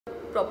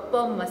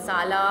proper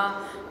masala,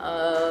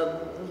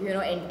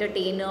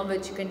 entertainer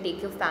which you can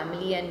take your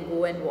family and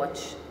go and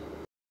watch.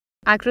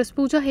 Actress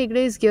Pooja Hegde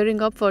is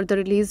gearing up for the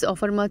release of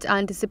her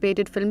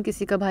much-anticipated film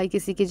Kisi Ka Bhai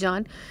Kisi Ki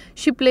Jaan.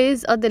 She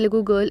plays a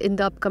Telugu girl in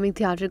the upcoming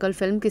theatrical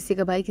film Kisi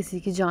Ka Bhai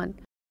Kisi Ki Jaan.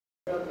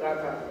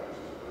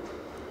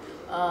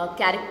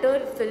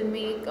 Character film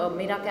में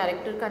मेरा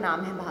character का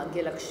नाम है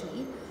भाग्य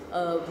लक्ष्मी।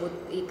 वो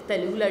एक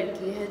तेलुगु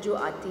लड़की है जो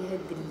आती है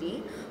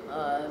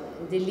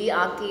दिल्ली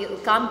आके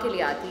काम के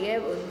लिए आती है,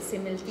 उनसे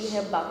मिलती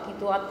है। बाकी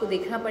तो आपको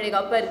देखना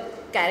पड़ेगा, पर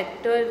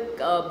कैरेक्टर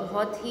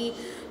बहुत ही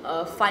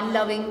फन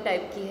लविंग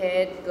टाइप की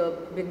है,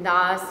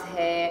 बिंदास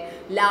है,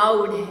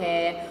 लाउड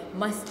है,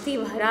 मस्ती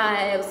भरा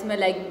है उसमें।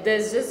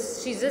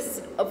 She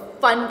just a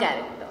fun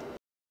character.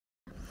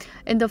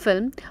 In the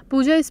film,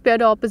 Pooja is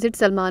paired opposite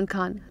Salman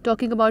Khan.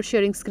 Talking about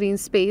sharing screen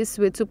space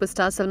with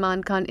superstar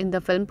Salman Khan in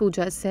the film,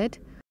 Pooja said,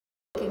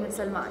 "Working with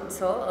Salman,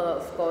 sir,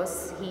 of course,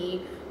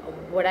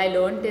 what I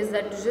learned is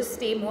that to just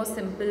stay more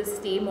simple,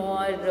 stay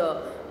more,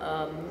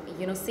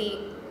 say.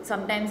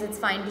 Sometimes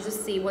it's fine to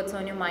just say what's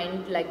on your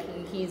mind, like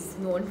he's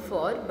known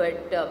for,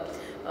 but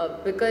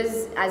because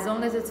as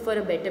long as it's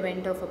for a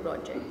betterment of a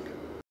project."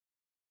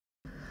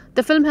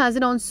 The film has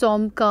an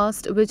ensemble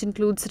cast which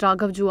includes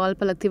Raghav Jual,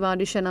 Palak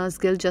Tiwari, Shanaz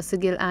Gill, Jassi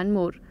Gill and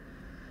more.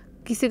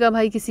 Kisi Ka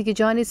Bhai Kisi Ki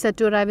Jaan is set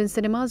to arrive in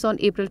cinemas on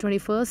April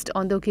 21st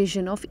on the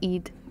occasion of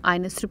Eid.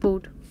 INS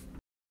report.